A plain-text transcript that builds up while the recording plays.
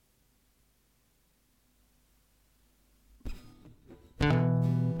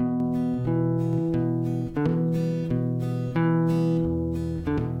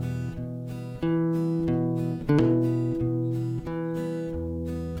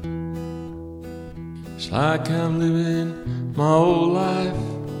It's like I'm living my whole life,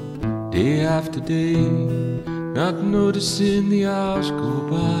 day after day, not noticing the hours go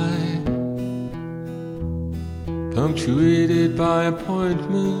by, punctuated by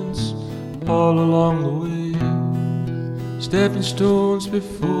appointments all along the way, stepping stones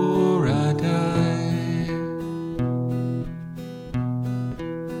before I die.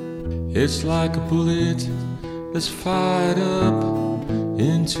 It's like a bullet that's fired up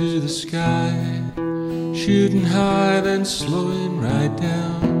into the sky, shooting high then slowing right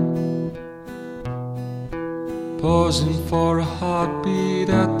down, pausing for a heartbeat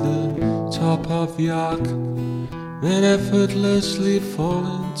at the top of the arc, then effortlessly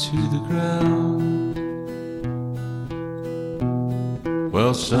falling to the ground.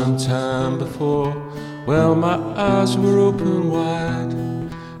 Well, sometime before, well, my eyes were open wide,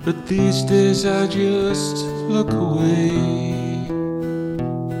 but these days I just look away.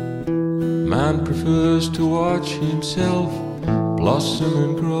 Man prefers to watch himself blossom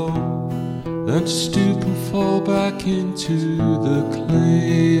and grow than to stoop and fall back into the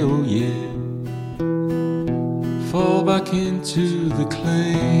clay. Oh yeah, fall back into the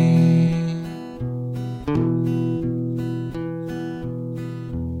clay.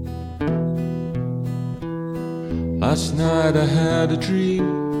 Last night I had a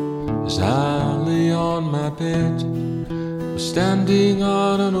dream as I lay on my bed, was standing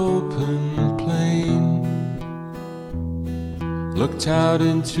on an open plain, looked out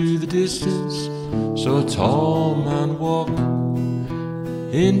into the distance, saw a tall man walk,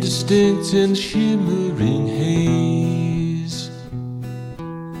 indistinct and shimmering haze.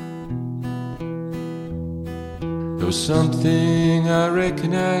 There was something I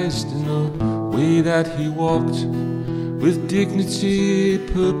recognized in the way that he walked, with dignity,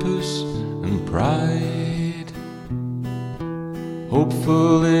 purpose and pride,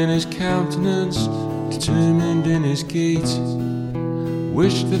 hopeful in his countenance, determined in his gait.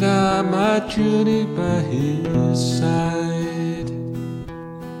 Wish that I might journey by his side.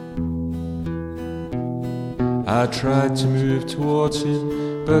 I tried to move towards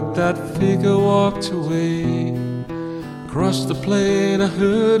him, but that figure walked away. Across the plain I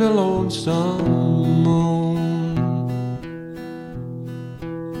heard a lonesome moan.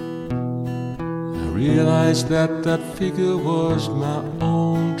 I realized that that figure was my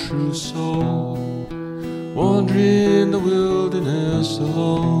own true soul, wandering in the wilderness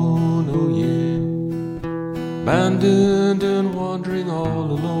alone. Oh yeah, abandoned and wandering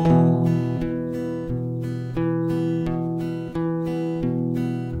all alone.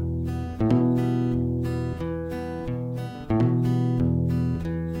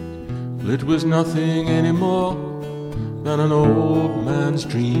 Well, it was nothing anymore than an old man's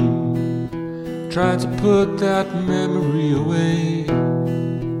dream. Tried to put that memory away.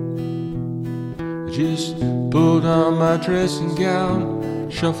 I just pulled on my dressing gown,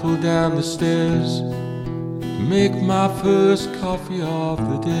 shuffled down the stairs to make my first coffee of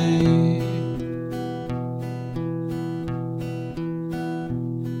the day.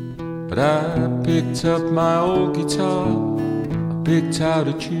 But I picked up my old guitar, I picked out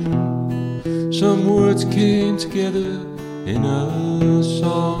a tune, some words came together in a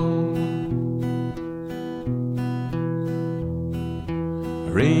song.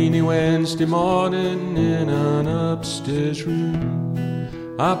 A rainy Wednesday morning in an upstairs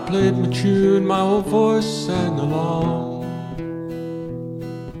room, I played my tune, my whole voice sang along.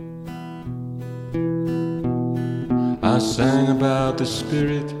 I sang about the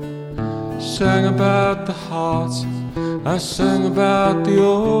spirit, sang about the heart, I sang about the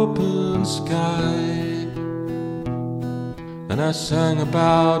open sky, and I sang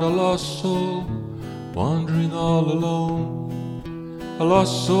about a lost soul wandering all alone, a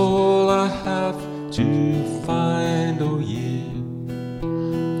lost soul I have to find. Oh yeah,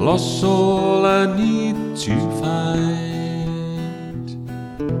 a lost soul I need to find.